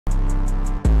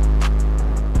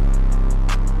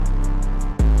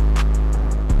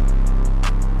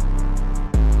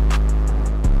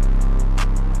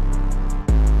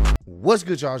What's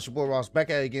good, y'all? It's your boy Ross back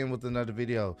at it again with another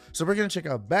video. So we're gonna check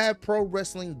out bad pro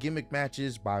wrestling gimmick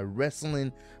matches by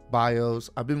Wrestling Bios.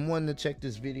 I've been wanting to check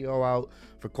this video out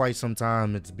for quite some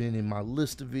time. It's been in my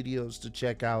list of videos to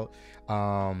check out.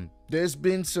 There's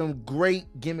been some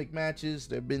great gimmick matches.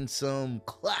 There've been some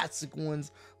classic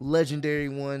ones, legendary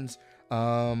ones.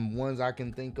 Ones I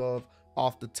can think of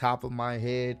off the top of my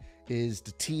head is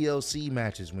the TLC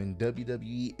matches when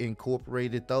WWE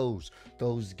incorporated those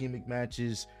gimmick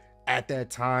matches. At that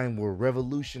time were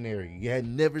revolutionary. You had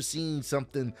never seen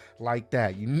something like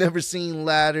that. You never seen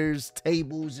ladders,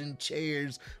 tables, and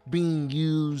chairs being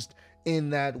used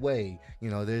in that way. You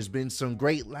know, there's been some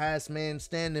great last man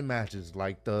standing matches,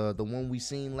 like the one we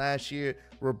seen last year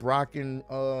with Brock and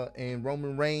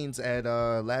Roman Reigns at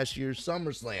last year's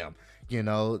SummerSlam. You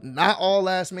know, not all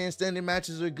last man standing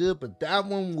matches are good, but that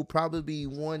one will probably be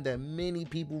one that many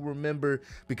people remember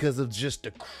because of just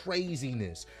the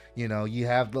craziness. You know, you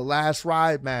have the last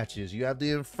ride matches, you have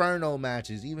the Inferno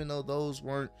matches, even though those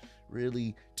weren't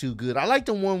really too good. I like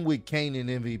the one with Kane and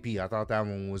MVP. I thought that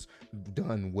one was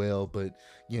done well, but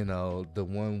you know, the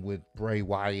one with Bray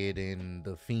Wyatt and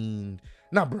the Fiend,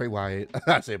 not Bray Wyatt,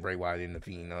 I said Bray Wyatt and the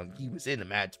Fiend, he was in the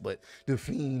match, but the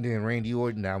Fiend and Randy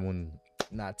Orton, that one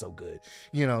not so good.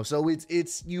 You know, so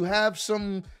it's you have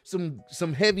some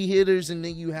heavy hitters, and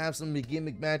then you have some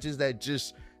gimmick matches that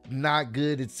just not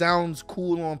good. It sounds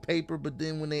cool on paper, but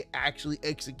then when they actually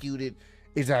execute it,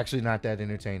 it's actually not that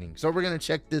entertaining. So we're gonna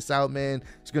check this out, man.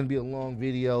 It's gonna be a long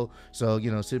video, so you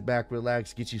know, sit back,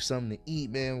 relax, get you something to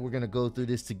eat, man. We're gonna go through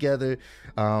this together.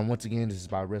 Once again, this is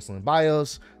by Wrestling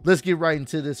Bios. Let's get right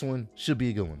into this one. Should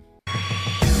be a good one.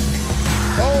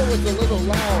 Oh, it's a little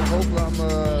loud. Hopefully I'm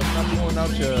not blowing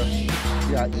out your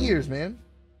ears, man.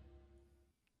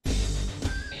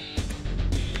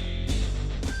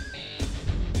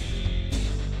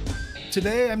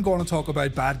 Today I'm going to talk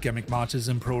about bad gimmick matches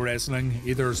in pro wrestling,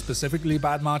 either specifically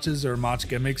bad matches or match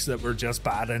gimmicks that were just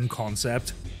bad in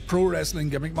concept. Pro wrestling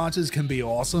gimmick matches can be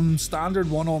awesome. Standard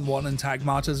one-on-one and tag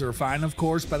matches are fine, of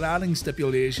course, but adding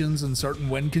stipulations and certain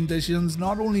win conditions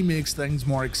not only makes things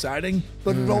more exciting,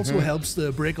 but it also helps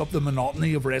to break up the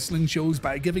monotony of wrestling shows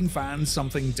by giving fans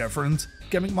something different.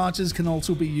 Gimmick matches can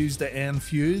also be used to end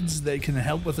feuds. They can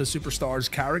help with a superstar's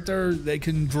character. They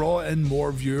can draw in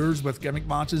more viewers, with gimmick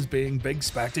matches being big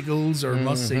spectacles or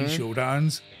must-see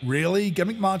showdowns. Really,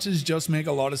 gimmick matches just make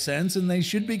a lot of sense, and they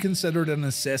should be considered a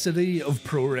necessity of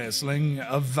pro wrestling,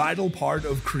 a vital part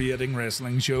of creating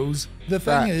wrestling shows. The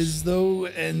thing is, though,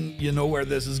 and you know where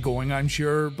this is going, I'm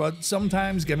sure, but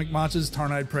sometimes gimmick matches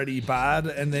turn out pretty bad,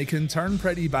 and they can turn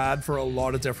pretty bad for a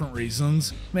lot of different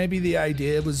reasons. Maybe the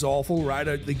idea was awful right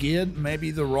out the gate,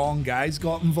 maybe the wrong guys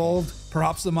got involved,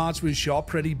 perhaps the match was shot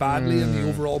pretty badly and the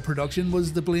overall production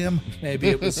was to blame, maybe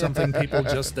it was something people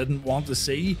just didn't want to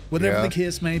see. Whatever the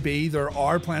case may be, there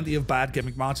are plenty of bad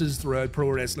gimmick matches throughout pro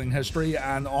wrestling history,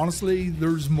 and honestly,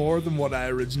 there's more than what I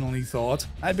originally thought.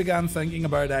 I began thinking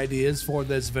about ideas for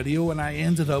this video and I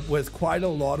ended up with quite a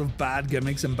lot of bad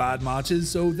gimmicks and bad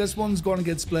matches, so this one's going to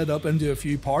get split up into a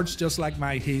few parts, just like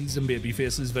my heels and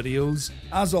babyfaces videos.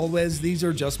 As always, these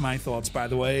are just my thoughts, by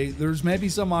the way. There's maybe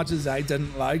some matches I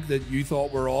didn't like that you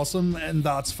thought were awesome, and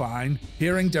that's fine.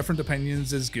 Hearing different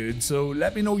opinions is good, so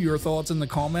let me know your thoughts in the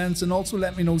comments, and also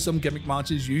let me know some gimmick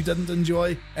matches you didn't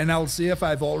enjoy, and I'll see if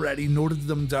I've already noted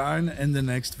them down in the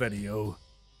next video.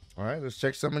 Alright, let's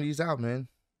check some of these out, man.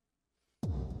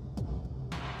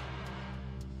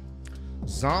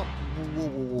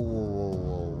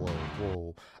 Whoa.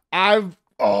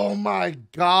 Oh my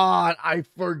god, I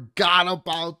forgot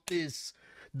about this.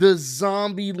 The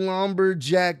zombie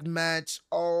lumberjack match.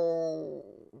 Oh,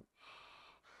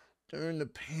 during the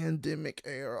pandemic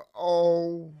era.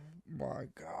 Oh my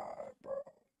god, bro.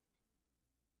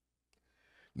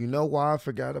 You know why I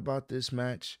forgot about this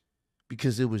match?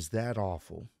 Because it was that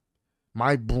awful.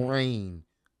 My brain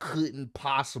couldn't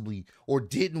possibly or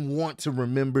didn't want to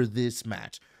remember this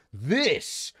match.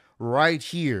 This right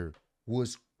here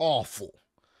was awful.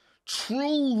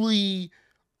 Truly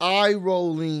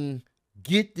eye-rolling.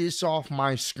 Get this off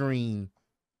my screen.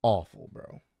 Awful,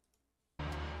 bro.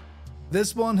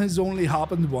 This one has only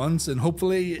happened once, and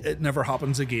hopefully it never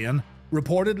happens again.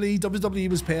 Reportedly, WWE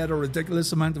was paid a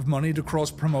ridiculous amount of money to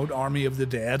cross-promote Army of the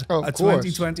Dead, a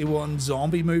 2021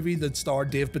 zombie movie that starred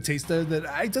Dave Bautista that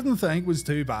I didn't think was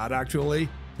too bad, actually.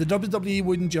 The WWE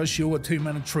wouldn't just show a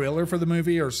 2-minute trailer for the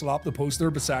movie or slap the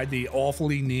poster beside the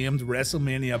awfully named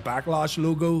WrestleMania Backlash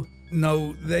logo.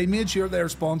 No, they made sure their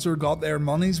sponsor got their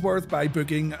money's worth by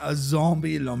booking a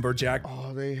zombie lumberjack.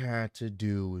 All they had to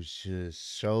do was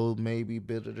just show maybe a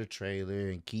bit of the trailer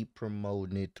and keep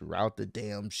promoting it throughout the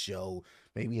damn show.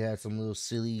 Maybe had some little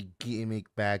silly gimmick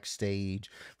backstage,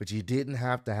 but you didn't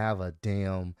have to have a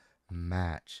damn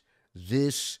match.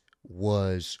 This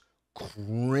was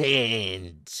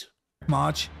cringe.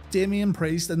 Match, Damian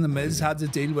Priest and The Miz had to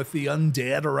deal with the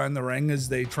undead around the ring as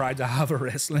they tried to have a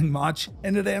wrestling match,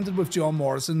 and it ended with John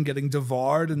Morrison getting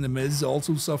devoured and The Miz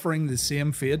also suffering the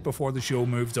same fate before the show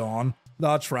moved on.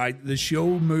 That's right, the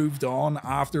show moved on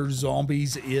after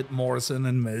zombies ate Morrison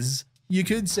and Miz. You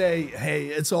could say, hey,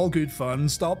 it's all good fun,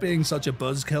 stop being such a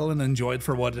buzzkill and enjoy it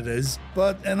for what it is.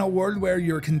 But in a world where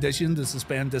you're conditioned to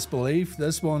suspend disbelief,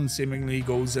 this one seemingly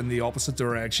goes in the opposite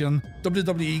direction.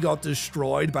 WWE got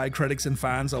destroyed by critics and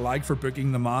fans alike for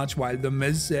booking the match, while The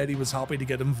Miz said he was happy to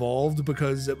get involved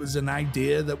because it was an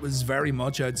idea that was very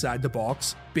much outside the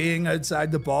box. Being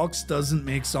outside the box doesn't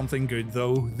make something good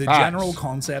though. The general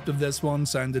concept of this one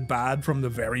sounded bad from the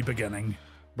very beginning.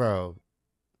 Bro.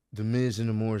 The Miz and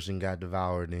the Morrison got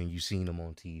devoured, and you seen them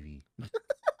on TV.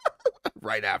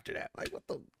 Right after that. Like, what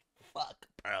the fuck,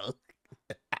 bro?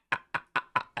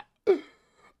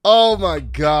 Oh, my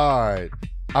God.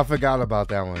 I forgot about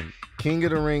that one. King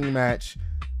of the Ring match,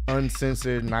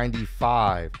 uncensored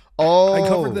 95. Oh, I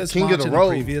covered this King match of the in Road.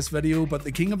 a previous video, but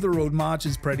the King of the Road match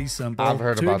is pretty simple. I've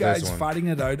heard about this one. Two guys fighting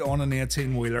it out on an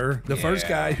 18-wheeler. The first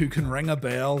guy who can ring a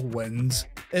bell wins.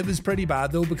 It was pretty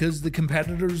bad though because the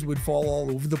competitors would fall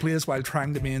all over the place while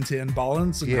trying to maintain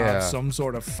balance and have some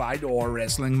sort of fight or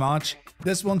wrestling match.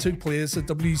 This one took place at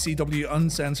WCW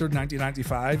Uncensored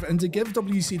 1995, and to give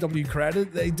WCW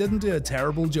credit, they didn't do a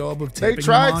terrible job of taping They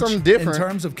tried the match. something different. In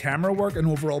terms of camera work and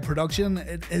overall production,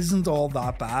 it isn't all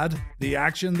that bad. The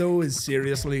action though is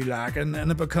seriously lacking,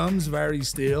 and it becomes very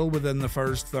stale within the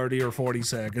first 30 or 40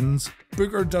 seconds.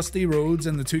 Booker Dusty Rhodes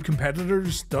and the two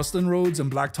competitors, Dustin Rhodes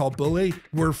and Blacktop Bully,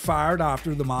 were fired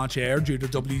after the match aired due to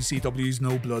WCW's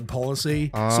no blood policy,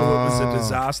 so it was a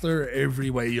disaster every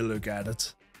way you look at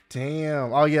it.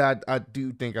 Damn. Oh, yeah, I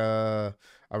do think, I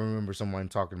remember someone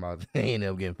talking about they ended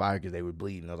up getting fired because they were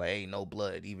bleeding. I was like, hey, no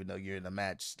blood, even though you're in a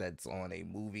match that's on a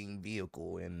moving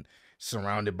vehicle and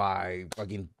surrounded by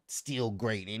fucking steel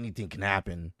grate. Anything can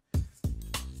happen.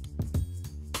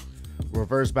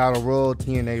 Reverse Battle Royal,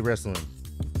 TNA Wrestling.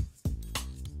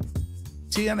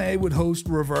 TNA would host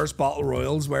reverse battle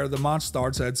royals where the match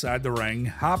starts outside the ring.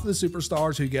 Half the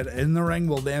superstars who get in the ring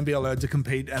will then be allowed to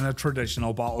compete in a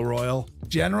traditional battle royal.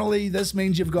 Generally, this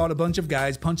means you've got a bunch of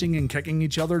guys punching and kicking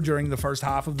each other during the first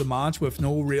half of the match with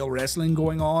no real wrestling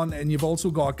going on, and you've also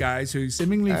got guys who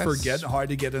seemingly forget how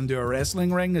to get into a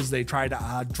wrestling ring as they try to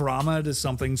add drama to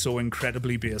something so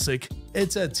incredibly basic.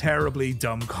 It's a terribly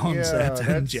dumb concept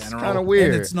in general, kinda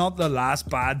weird. and it's not the last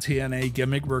bad TNA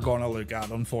gimmick we're gonna look at,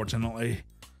 unfortunately.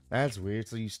 That's weird.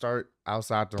 So you start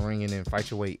outside the ring and then fight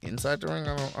your way inside the ring?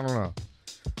 I don't know.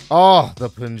 Oh, the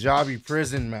Punjabi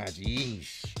prison match.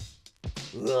 Yeesh.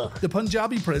 Ugh. The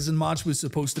Punjabi prison match was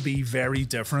supposed to be very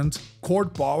different.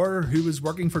 Court Bauer, who was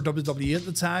working for WWE at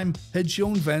the time, had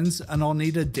shown Vince an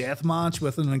unneeded death match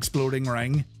with an exploding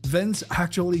ring. Vince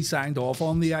actually signed off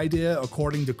on the idea,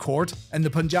 according to Court, and the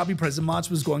Punjabi prison match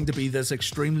was going to be this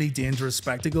extremely dangerous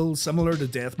spectacle similar to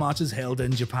death matches held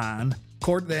in Japan.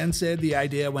 Court then said the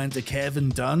idea went to Kevin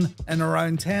Dunn, and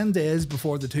around 10 days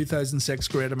before the 2006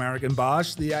 Great American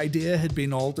Bash, the idea had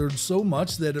been altered so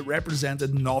much that it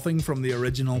represented nothing from the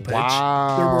original pitch.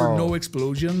 Wow. There were no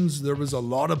explosions, there was a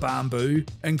lot of bamboo,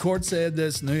 and Court said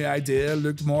this new idea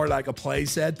looked more like a play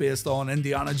set based on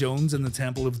Indiana Jones and the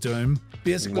Temple of Doom.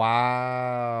 Basically,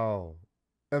 wow.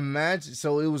 Imagine,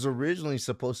 so it was originally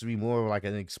supposed to be more of like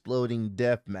an exploding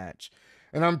death match,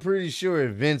 and I'm pretty sure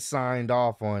if Vince signed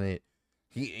off on it,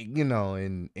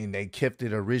 and they kept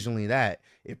it originally that,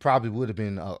 it probably would have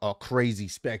been a crazy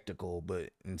spectacle, but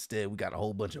instead we got a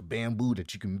whole bunch of bamboo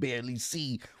that you can barely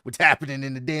see what's happening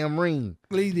in the damn ring.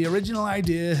 the original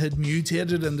idea had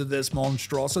mutated into this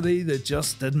monstrosity that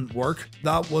just didn't work.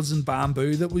 That wasn't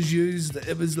bamboo that was used,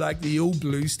 it was like the old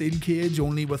blue steel cage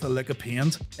only with a lick of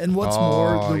paint. And what's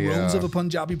more, the rules of a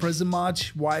Punjabi prison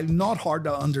match, while not hard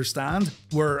to understand,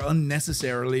 were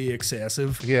unnecessarily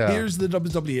excessive. Here's the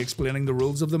WWE explaining the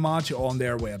rules of the match on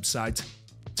their website.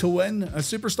 To win, a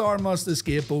superstar must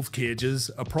escape both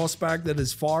cages, a prospect that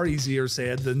is far easier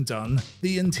said than done.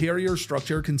 The interior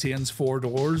structure contains 4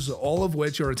 doors, all of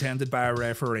which are attended by a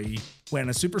referee. When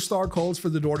a superstar calls for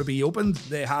the door to be opened,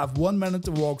 they have 1 minute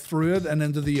to walk through it and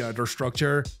into the outer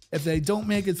structure. If they don't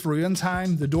make it through in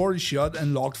time, the door is shut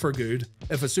and locked for good.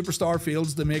 If a superstar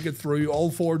fails to make it through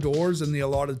all 4 doors in the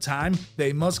allotted time,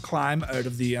 they must climb out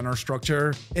of the inner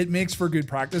structure. It makes for good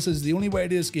practice, as the only way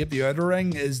to escape the outer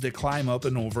ring is to climb up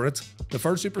and over it. The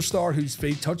first superstar whose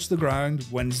feet touch the ground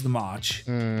wins the match.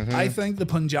 I think the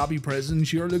Punjabi prison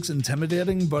sure looks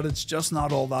intimidating, but it's just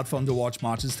not all that fun to watch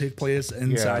matches take place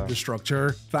inside the structure.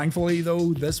 Thankfully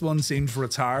though, this one seems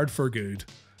retired for good.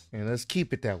 And let's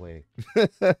keep it that way.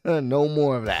 No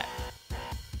more of that.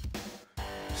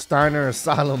 Steiner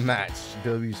Asylum match,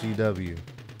 WCW.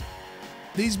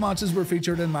 These matches were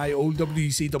featured in my old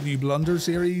WCW Blunder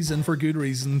series, and for good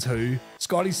reason too.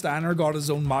 Scotty Steiner got his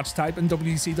own match type in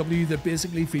WCW that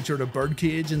basically featured a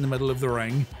birdcage in the middle of the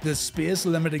ring. This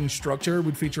space-limiting structure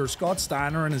would feature Scott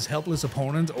Steiner and his helpless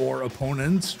opponent or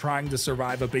opponents trying to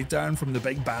survive a beatdown from the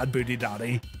big bad booty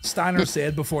daddy. Steiner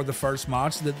said before the first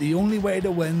match that the only way to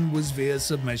win was via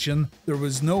submission. There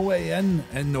was no way in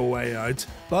and no way out.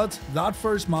 But that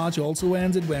first match also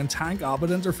ended when Tank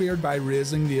Abbott interfered by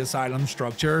raising the Asylum structure.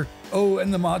 Oh,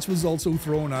 and the match was also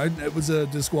thrown out. It was a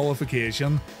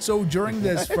disqualification. So during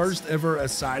this first ever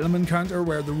Asylum encounter,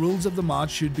 where the rules of the match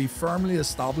should be firmly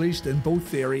established in both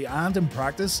theory and in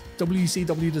practice,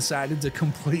 WCW decided to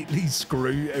completely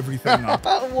screw everything up.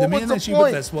 The main issue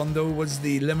with this one though was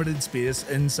the limited space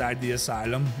inside the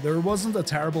Asylum. There wasn't a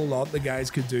terrible lot the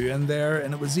guys could do in there,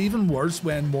 and it was even worse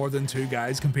when more than 2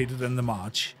 guys competed in the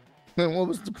match. Man, what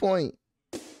was the point?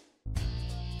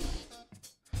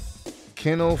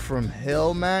 Kennel from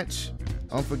Hell match,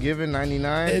 Unforgiven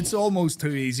 99. It's almost too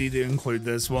easy to include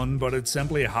this one, but it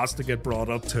simply has to get brought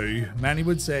up too. Many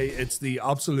would say it's the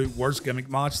absolute worst gimmick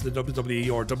match the WWE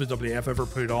or WWF ever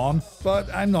put on,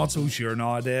 but I'm not so sure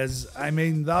nowadays. I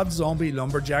mean, that zombie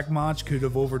lumberjack match could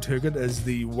have overtook it as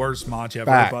the worst match ever.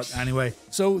 Facts. But anyway,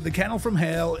 so the Kennel from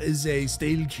Hell is a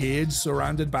steel cage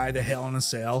surrounded by the Hell in a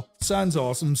Cell. Sounds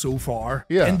awesome so far.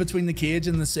 Yeah. In between the cage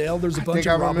and the cell, there's a bunch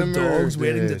of rabid dogs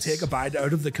waiting to take a bite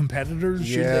out of the competitors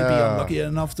should they be unlucky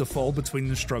enough to fall between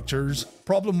the structures.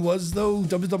 Problem was though,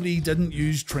 WWE didn't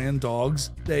use trained dogs.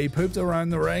 They pooped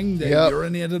around the ring, they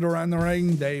urinated around the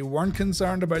ring, they weren't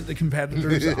concerned about the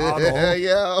competitors at all.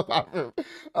 Yeah,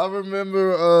 I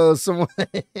remember someone,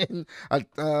 I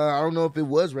don't know if it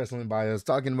was Wrestling Bios,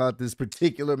 talking about this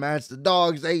particular match. The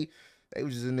dogs, they were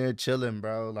just in there chilling,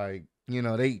 bro. Like, you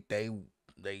know, they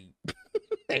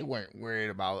they weren't worried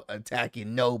about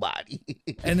attacking nobody.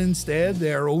 And instead,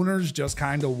 their owners just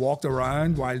kind of walked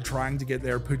around while trying to get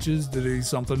their pooches to do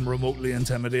something remotely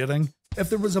intimidating. If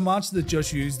there was a match that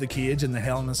just used the cage and the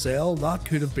Hell in a Cell, that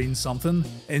could have been something.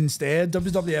 Instead,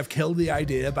 WWF killed the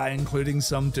idea by including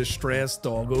some distressed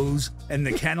doggos, and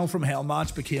the Kennel from Hell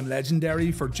match became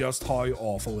legendary for just how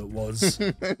awful it was.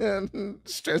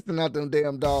 Stressing out them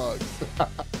damn dogs.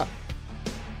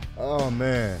 Oh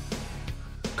man.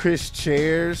 Chris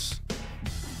Chairs,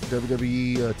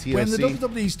 WWE TLC. When the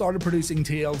WWE started producing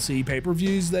TLC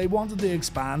pay-per-views, they wanted to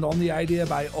expand on the idea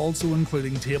by also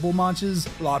including table matches,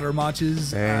 ladder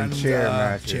matches, and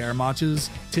chair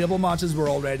matches. Table matches were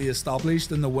already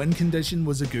established, and the win condition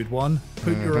was a good one.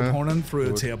 Put your opponent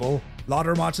through a table.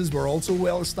 Ladder matches were also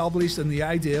well established, and the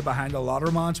idea behind a ladder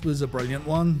match was a brilliant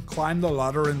one. Climb the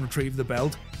ladder and retrieve the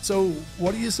belt. So,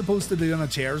 what are you supposed to do in a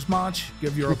chairs match?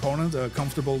 Give your opponent a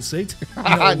comfortable seat?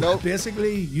 No, nope.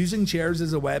 Basically, using chairs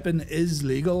as a weapon is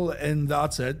legal, and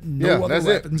that's it. No other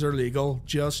weapons are legal,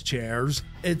 just chairs.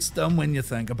 It's dumb when you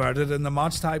think about it, and the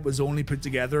match type was only put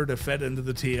together to fit into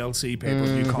the TLC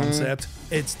pay-per-view concept.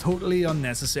 It's totally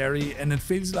unnecessary, and it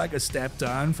feels like a step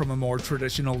down from a more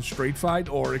traditional street fight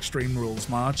or Extreme Rules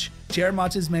match. Chair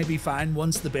matches may be fine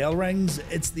once the bell rings.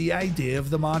 It's the idea of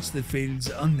the match that feels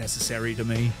unnecessary to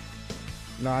me.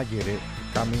 No, I get it.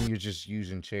 I mean, you're just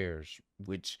using chairs,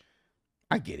 which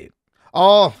I get it.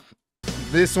 Oh,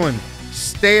 this one,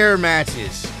 stair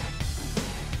matches.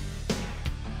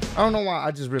 I don't know why.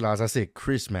 I just realized I said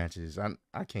Chris matches.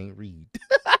 I can't read.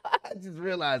 I just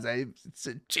realized I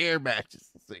said chair matches.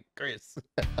 I said Chris.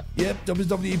 Yep,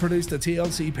 WWE produced a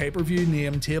TLC pay-per-view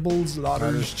named Tables,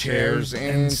 Ladders, Chairs,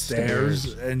 and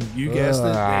Stairs. And you guessed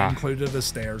it, they included a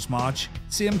stairs match.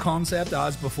 Same concept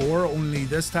as before, only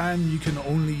this time you can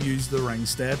only use the ring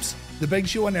steps. The Big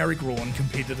Show and Eric Rowan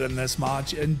competed in this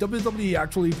match, and WWE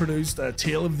actually produced a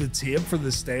tail of the tape for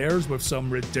the stairs with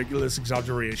some ridiculous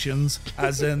exaggerations,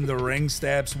 as in the ring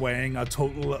steps weighing a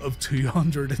total of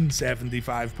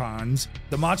 275 pounds.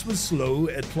 The match was slow,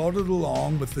 it plodded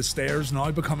along with the stairs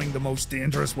now becoming the most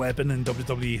dangerous weapon in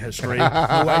WWE history. No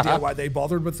idea why they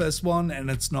bothered with this one, and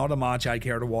it's not a match I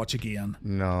care to watch again.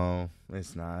 No.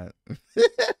 it's not.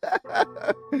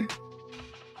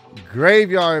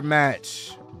 Graveyard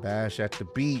match. Bash at the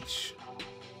beach.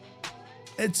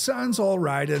 It sounds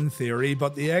alright in theory,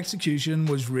 but the execution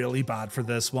was really bad for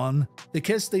this one. The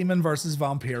Kiss Demon vs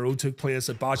Vampiro took place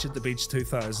at Bash at the Beach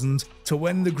 2000. To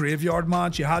win the graveyard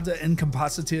match, you had to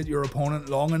incapacitate your opponent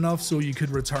long enough so you could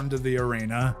return to the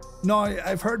arena. Now,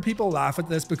 I've heard people laugh at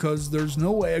this because there's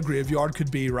no way a graveyard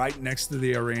could be right next to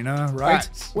the arena, right?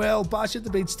 Well, Bash at the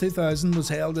Beach 2000 was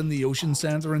held in the Ocean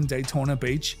Center in Daytona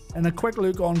Beach, and a quick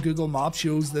look on Google Maps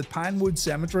shows that Pinewood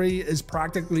Cemetery is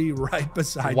practically right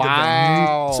beside the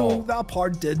venue. So that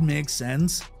part did make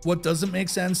sense. What doesn't make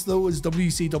sense though is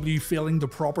WCW failing to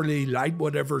properly light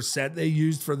whatever set they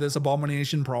used for this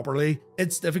abomination properly.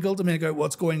 It's difficult to make out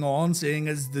what's going on, seeing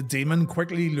as the demon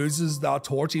quickly loses that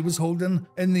torch he was holding,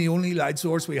 and the only light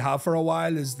source we have for a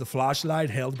while is the flashlight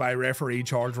held by referee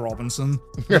Charles Robinson.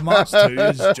 The match too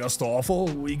is just awful.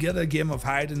 We get a game of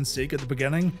hide and seek at the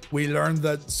beginning. We learn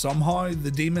that somehow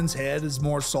the demon's head is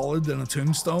more solid than a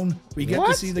tombstone. We get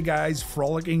to see the guys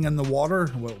frolicking in the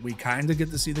water. Well, we kinda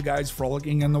get to see the guys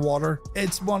frolicking in the water.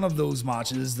 It's one of those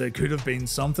matches that could have been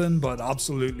something, but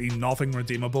absolutely nothing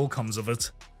redeemable comes of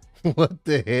it. What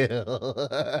the hell?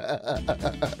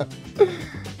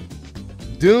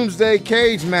 Doomsday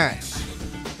Cage match.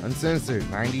 Uncensored,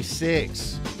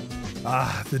 96.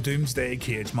 Ah, the Doomsday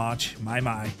Cage match,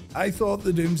 my. I thought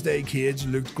the Doomsday Cage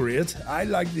looked great. I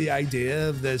liked the idea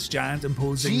of this giant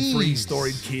imposing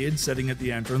three-storied cage sitting at the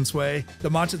entranceway. The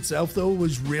match itself though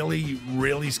was really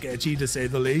sketchy to say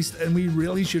the least, and we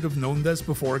really should have known this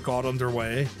before it got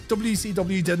underway.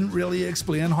 WCW didn't really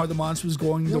explain how the match was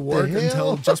going to work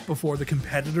until just before the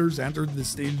competitors entered the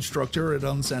steel structure at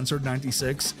Uncensored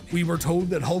 96. We were told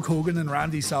that Hulk Hogan and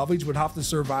Randy Savage would have to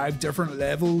survive different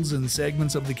levels and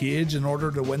segments of the cage in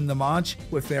order to win the match,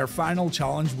 with their final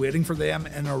challenge waiting for them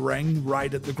in a ring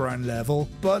right at the ground level.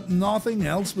 But nothing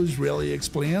else was really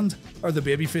explained. Are the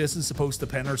babyfaces supposed to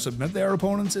pin or submit their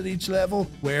opponents at each level?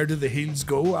 Where do the heels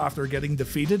go after getting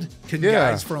defeated? Can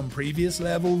guys from previous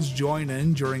levels join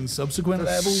in during subsequent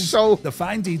levels? The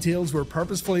fine details were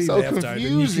purposefully left out, and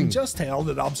you can just tell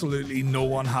that absolutely no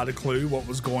one had a clue what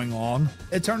was going on.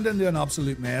 It turned into an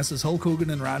absolute mess as Hulk Hogan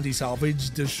and Randy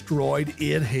Savage destroyed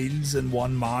 8 heels in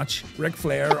one match. Ric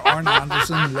Flair, Arn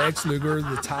Anderson, Lex Luger,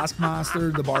 the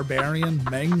Taskmaster, the Barbarian,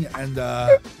 Ming,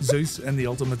 and Zeus and the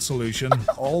Ultimate Solution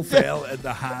all fell at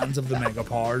the hands of the Mega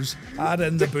Powers. Add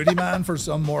in the Booty Man for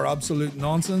some more absolute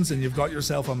nonsense, and you've got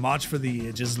yourself a match for the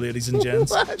ages, ladies and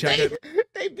gents. Check it.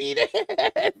 They beat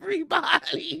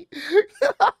everybody.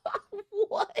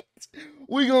 What?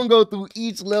 We're gonna go through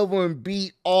each level and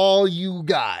beat all you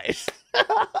guys.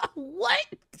 What?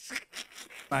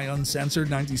 My Uncensored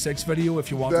 96 video if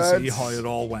you want to see how it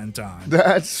all went down.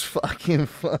 That's fucking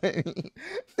funny.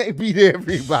 They beat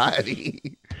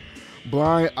everybody.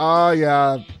 Oh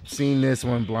yeah, I've seen this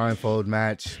one, blindfold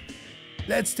match.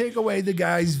 Let's take away the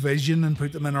guy's vision and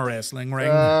put them in a wrestling ring.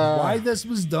 Why this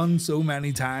was done so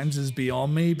many times is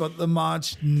beyond me, but the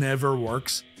match never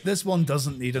works. This one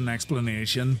doesn't need an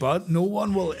explanation, but no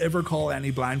one will ever call any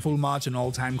blindfold match an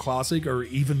all-time classic, or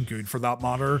even good for that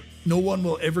matter. No one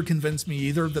will ever convince me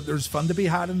either that there's fun to be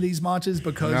had in these matches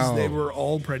because they were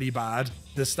all pretty bad.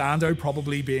 The standout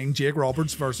probably being Jake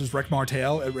Roberts versus Rick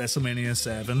Martel at WrestleMania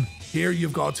 7. Here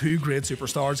you've got 2 great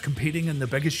superstars competing in the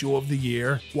biggest show of the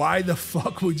year. Why the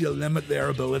fuck would you limit their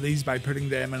abilities by putting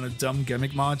them in a dumb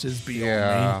gimmick match is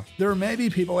beyond me. There may be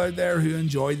people out there who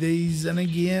enjoy these, and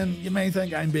again, you may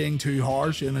think I'm being too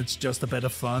harsh and it's just a bit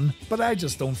of fun, but I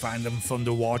just don't find them fun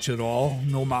to watch at all,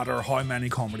 no matter how many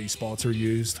comedy spots are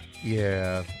used.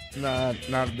 Yeah, not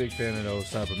a big fan of those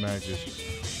type of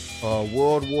matches.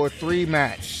 World War III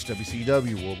match,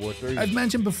 WCW World War III. I've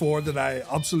mentioned before that I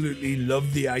absolutely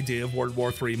love the idea of World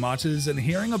War III matches, and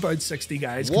hearing about 60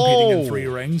 guys competing in 3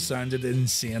 rings sounded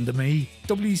insane to me.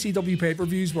 WCW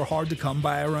pay-per-views were hard to come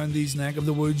by around these neck of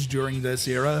the woods during this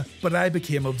era, but I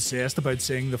became obsessed about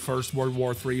seeing the first World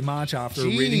War III match after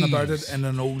reading about it in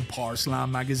an old Power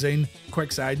Slam magazine.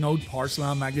 Quick side note, Power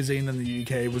Slam magazine in the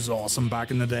UK was awesome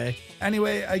back in the day.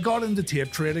 Anyway, I got into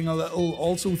tape trading a little,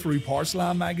 also through Power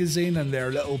Slam magazine and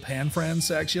their little pen friends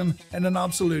section, and an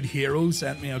absolute hero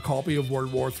sent me a copy of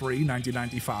World War III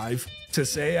 1995. To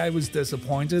say I was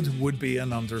disappointed would be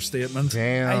an understatement.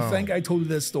 I think I told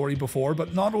this story before,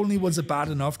 but not only was it bad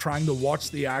enough trying to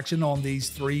watch the action on these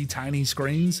 3 tiny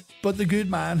screens, but the good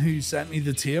man who sent me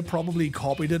the tape probably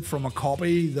copied it from a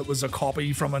copy that was a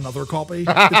copy from another copy.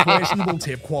 The questionable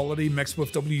tape quality mixed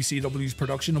with WCW's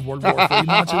production of World War III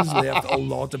matches left a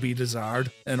lot to be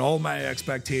desired, and all my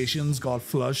expectations got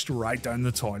flushed right down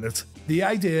the toilet. The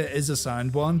idea is a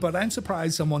sound one, but I'm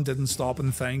surprised someone didn't stop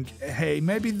and think, hey,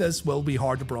 maybe this will be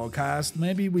hard to broadcast,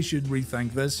 maybe we should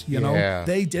rethink this, you know?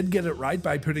 They did get it right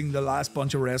by putting the last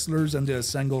bunch of wrestlers into a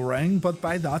single ring, but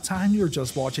by that time you're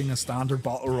just watching a standard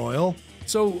battle royal.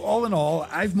 So all in all,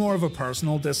 I've more of a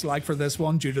personal dislike for this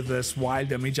one due to this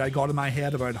wild image I got in my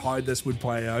head about how this would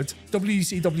play out.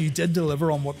 WCW did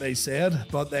deliver on what they said,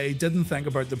 but they didn't think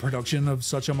about the production of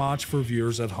such a match for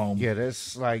viewers at home. Yeah,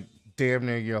 that's like damn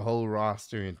near your whole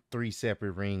roster in 3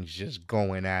 separate rings just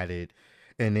going at it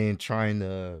and then trying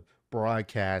to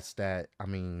broadcast that. I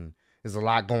mean, there's a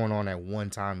lot going on at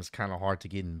one time. It's kind of hard to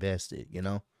get invested, you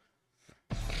know?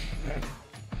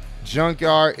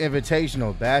 Junkyard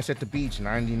Invitational, Bash at the Beach,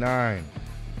 99.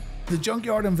 The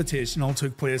Junkyard Invitational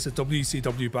took place at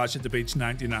WCW Bash at the Beach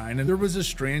 99, and there was a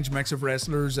strange mix of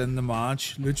wrestlers in the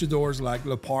match. Luchadors like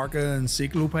La Parka and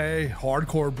Ciclope,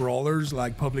 hardcore brawlers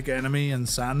like Public Enemy and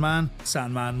Sandman.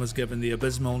 Sandman was given the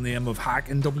abysmal name of Hack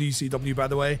in WCW, by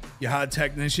the way. You had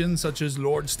technicians such as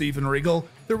Lord Steven Regal.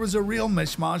 There was a real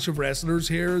mishmash of wrestlers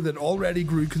here that already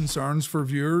grew concerns for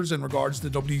viewers in regards to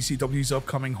WCW's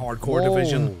upcoming hardcore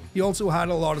division. You also had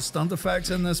a lot of stunt effects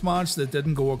in this match that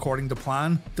didn't go according to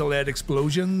plan. Delayed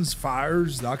explosions,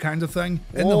 fires, that kind of thing.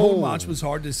 And the whole match was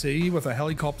hard to see, with a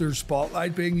helicopter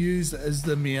spotlight being used as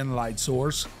the main light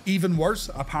source. Even worse,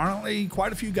 apparently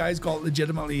quite a few guys got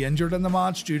legitimately injured in the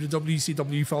match due to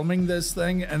WCW filming this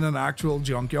thing in an actual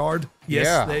junkyard.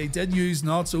 Yes, they did use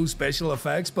not so special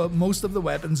effects, but most of the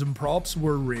weapons and props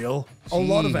were real. A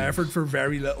lot of effort for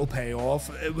very little payoff.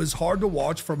 It was hard to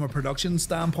watch from a production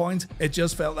standpoint. It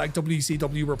just felt like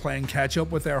WCW were playing catch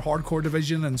up with their hardcore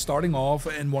division and starting off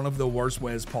in one of the worst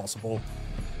ways possible.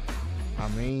 I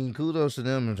mean, kudos to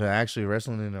them for actually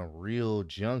wrestling in a real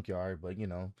junkyard, but you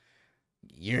know,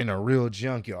 you're in a real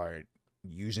junkyard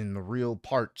using the real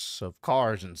parts of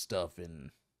cars and stuff, and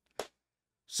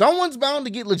someone's bound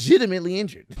to get legitimately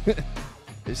injured.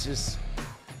 It's just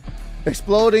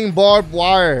exploding barbed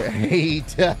wire.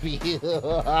 AEW.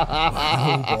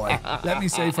 Oh boy. Let me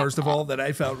say first of all that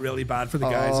I felt really bad for the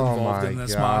guys involved in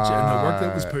this match, and the work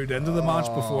that was put into the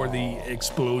match before the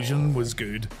explosion was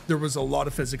good. There was a lot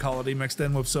of physicality mixed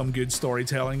in with some good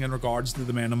storytelling in regards to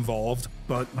the men involved,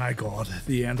 but my god,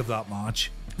 the end of that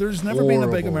match. There's never been a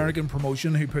big American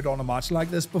promotion who put on a match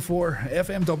like this before.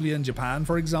 FMW in Japan,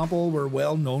 for example, were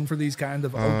well known for these kind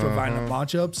of ultra-violent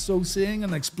matchups, so seeing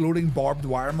an exploding barbed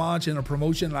wire match in a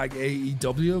promotion like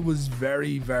AEW was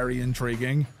very, very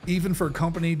intriguing. Even for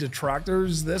company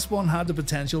detractors, this one had the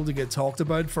potential to get talked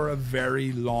about for a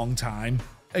very long time.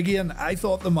 Again, I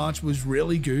thought the match was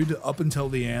really good up until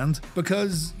the end,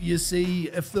 because, you see,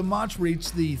 if the match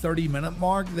reached the 30-minute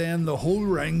mark, then the whole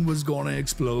ring was gonna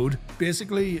explode.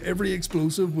 Basically, every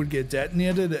explosive would get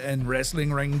detonated and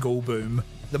wrestling ring go boom.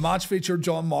 The match featured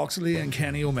Jon Moxley and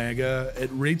Kenny Omega. It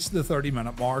reached the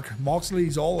 30-minute mark.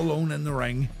 Moxley's all alone in the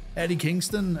ring. Eddie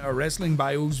Kingston, a Wrestling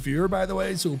Bios viewer by the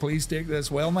way, so please take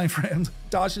this well, my friend,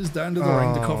 dashes down to the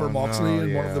ring to cover Moxley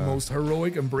in one of the most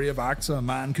heroic and brave acts a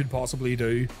man could possibly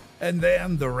do. And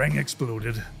then the ring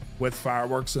exploded, with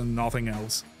fireworks and nothing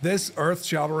else. This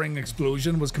earth-shattering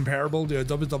explosion was comparable to a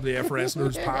WWF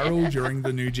wrestler's pyro during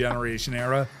the New Generation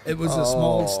era. It was a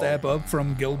small step up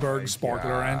from Gilbert's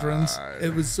sparkler entrance.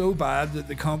 It was so bad that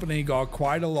the company got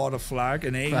quite a lot of flack,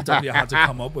 and AEW had to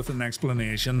come up with an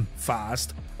explanation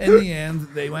fast. In the end,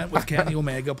 they went with Kenny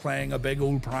Omega playing a big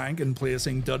old prank and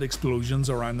placing dud explosions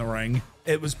around the ring.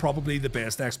 It was probably the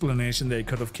best explanation they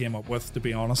could have came up with, to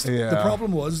be honest. The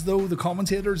problem was, though, the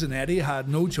commentators and Eddie had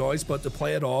no choice but to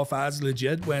play it off as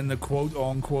legit when the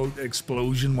quote-unquote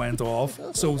explosion went off,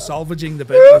 so salvaging the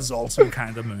bit was also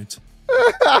kind of moot.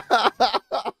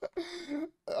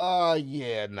 Oh,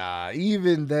 yeah, nah.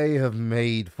 Even they have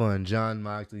made fun. Jon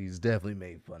Moxley's definitely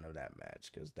made fun of that match,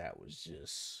 because that was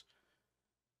just...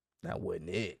 that wasn't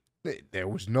it. There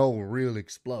was no real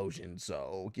explosion,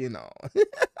 so, you know.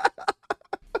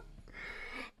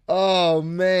 Oh,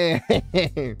 man.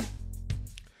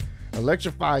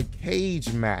 Electrified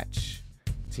cage match.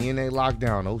 TNA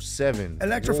Lockdown 07.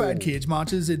 Electrified cage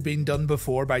matches had been done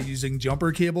before by using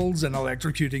jumper cables and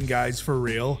electrocuting guys for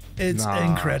real. It's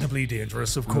incredibly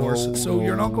dangerous, of course, so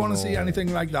you're not going to see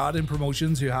anything like that in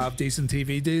promotions who have decent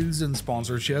TV deals and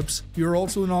sponsorships. You're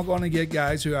also not going to get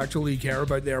guys who actually care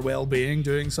about their well-being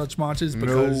doing such matches,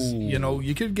 because, you know,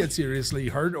 you could get seriously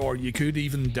hurt, or you could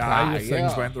even die if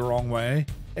things went the wrong way.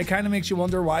 It kind of makes you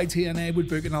wonder why TNA would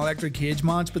book an electric cage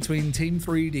match between Team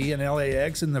 3D and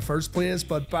LAX in the first place,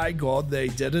 but by God they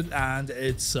did it, and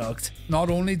it sucked. Not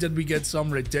only did we get some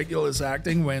ridiculous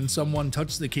acting when someone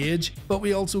touched the cage, but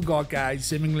we also got guys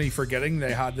seemingly forgetting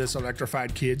they had this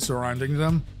electrified cage surrounding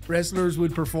them. Wrestlers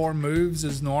would perform moves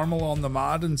as normal on the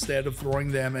mat instead of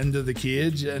throwing them into the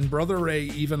cage, and Brother Ray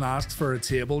even asked for a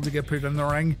table to get put in the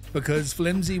ring because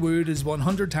flimsy wood is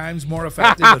 100 times more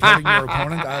effective at hitting your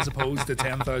opponent as opposed to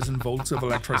 10,000 volts of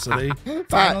electricity.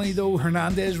 Finally though,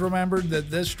 Hernandez remembered that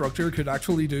this structure could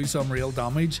actually do some real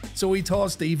damage, so he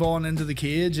tossed Devon into the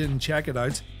cage, and check it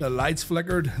out. The lights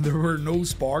flickered, there were no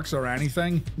sparks or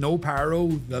anything, no pyro,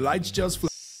 the lights just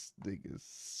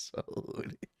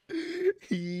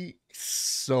He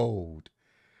sold.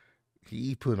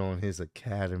 He put on his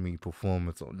Academy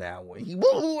performance on that one. He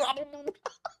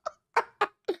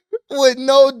with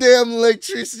no damn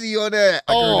electricity on that.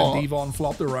 And Devon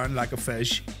flopped around like a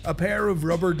fish. A pair of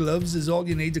rubber gloves is all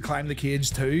you need to climb the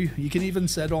cage too. You can even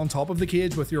sit on top of the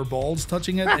cage with your balls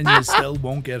touching it and you still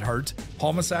won't get hurt.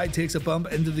 Homicide takes a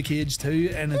bump into the cage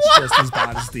too, and it's just as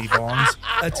bad as Devon's.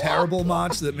 A terrible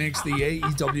match that makes the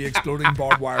AEW Exploding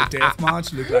Barbed Wire Death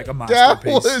match look like a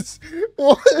masterpiece.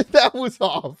 That was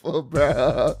awful,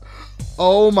 bro.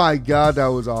 Oh my god, that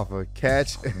was awful.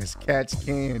 Catch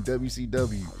can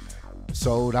WCW.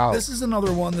 Sold out. This is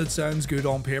another one that sounds good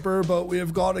on paper, but we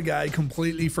have got a guy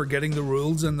completely forgetting the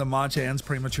rules and the match ends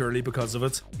prematurely because of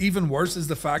it. Even worse is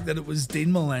the fact that it was Dean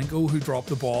Malenko who dropped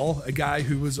the ball, a guy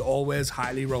who was always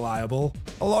highly reliable.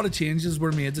 A lot of changes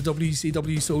were made to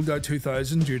WCW Sold Out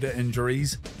 2000 due to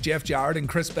injuries. Jeff Jarrett and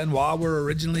Chris Benoit were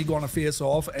originally going to face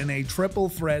off in a triple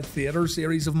threat theater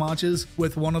series of matches,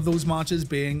 with one of those matches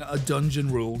being a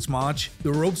Dungeon Rules match.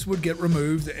 The ropes would get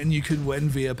removed and you could win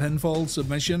via pinfall,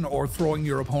 submission, or throwing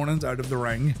your opponent out of the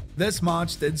ring. This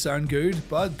match did sound good,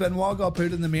 but Benoit got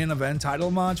put in the main event title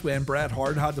match when Bret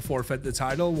Hart had to forfeit the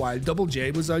title while Double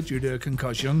J was out due to a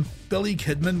concussion. Billy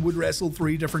Kidman would wrestle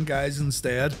 3 different guys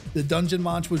instead. The dungeon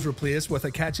match was replaced with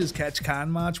a catch as catch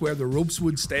can match where the ropes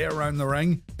would stay around the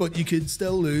ring, but you could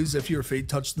still lose if your feet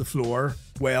touched the floor.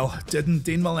 Well, didn't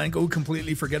Dean Malenko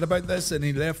completely forget about this and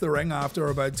he left the ring after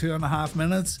about 2.5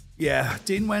 minutes? Yeah,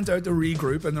 Dean went out to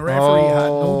regroup and the referee had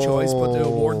no choice but to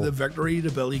award the victory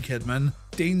to Billy Kidman.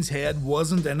 Dean's head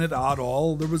wasn't in it at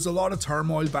all. There was a lot of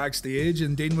turmoil backstage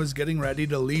and Dean was getting ready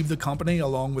to leave the company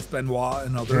along with Benoit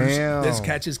and others. Damn. This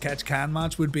catch as catch can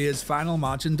match would be his final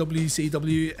match in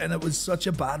WCW, and it was such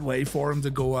a bad way for him to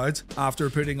go out after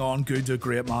putting on good to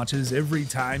great matches every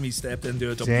time he stepped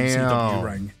into a WCW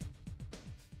ring.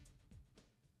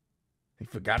 He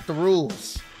forgot the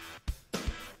rules.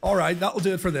 Alright, that'll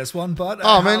do it for this one, but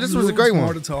this was a great one.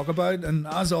 More to talk about, and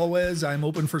as always, I'm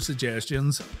open for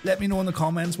suggestions. Let me know in the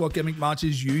comments what gimmick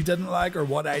matches you didn't like or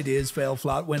what ideas fell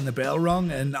flat when the bell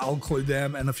rung, and I'll include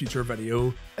them in a future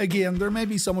video. Again, there may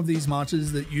be some of these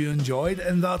matches that you enjoyed,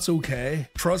 and that's okay.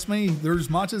 Trust me, there's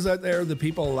matches out there that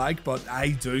people like, but I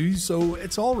do, so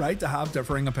it's alright to have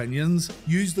differing opinions.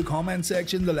 Use the comment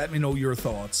section to let me know your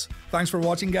thoughts. Thanks for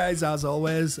watching, guys, as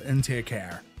always, and take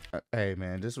care. Hey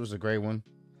man, this was a great one.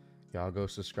 Y'all go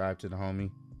subscribe to the homie.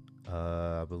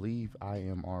 I believe I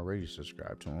am already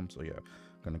subscribed to him. So yeah,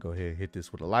 gonna go ahead and hit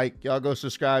this with a like. Y'all go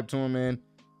subscribe to him, man.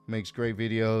 Makes great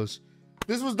videos.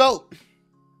 This was dope.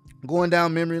 Going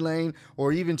down memory lane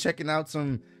or even checking out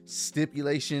some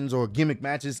stipulations or gimmick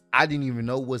matches I didn't even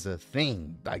know was a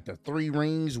thing. Like the 3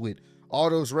 rings with all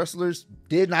those wrestlers.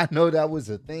 Did not know that was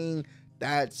a thing.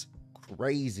 That's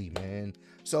crazy, man.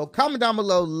 So comment down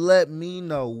below, let me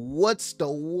know what's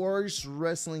the worst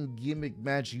wrestling gimmick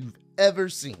match you've ever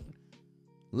seen.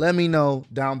 Let me know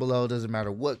down below, doesn't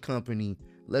matter what company.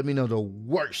 Let me know the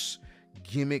worst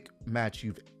gimmick match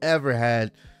you've ever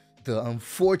had the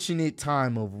unfortunate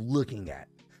time of looking at.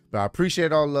 But I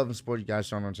appreciate all the love and support you guys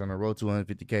showing on the channel. Road to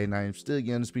 150K, and I am still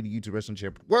the undisputed YouTube wrestling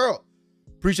champion of the world.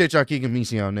 Appreciate y'all kicking me.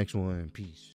 See y'all next one.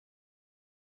 Peace.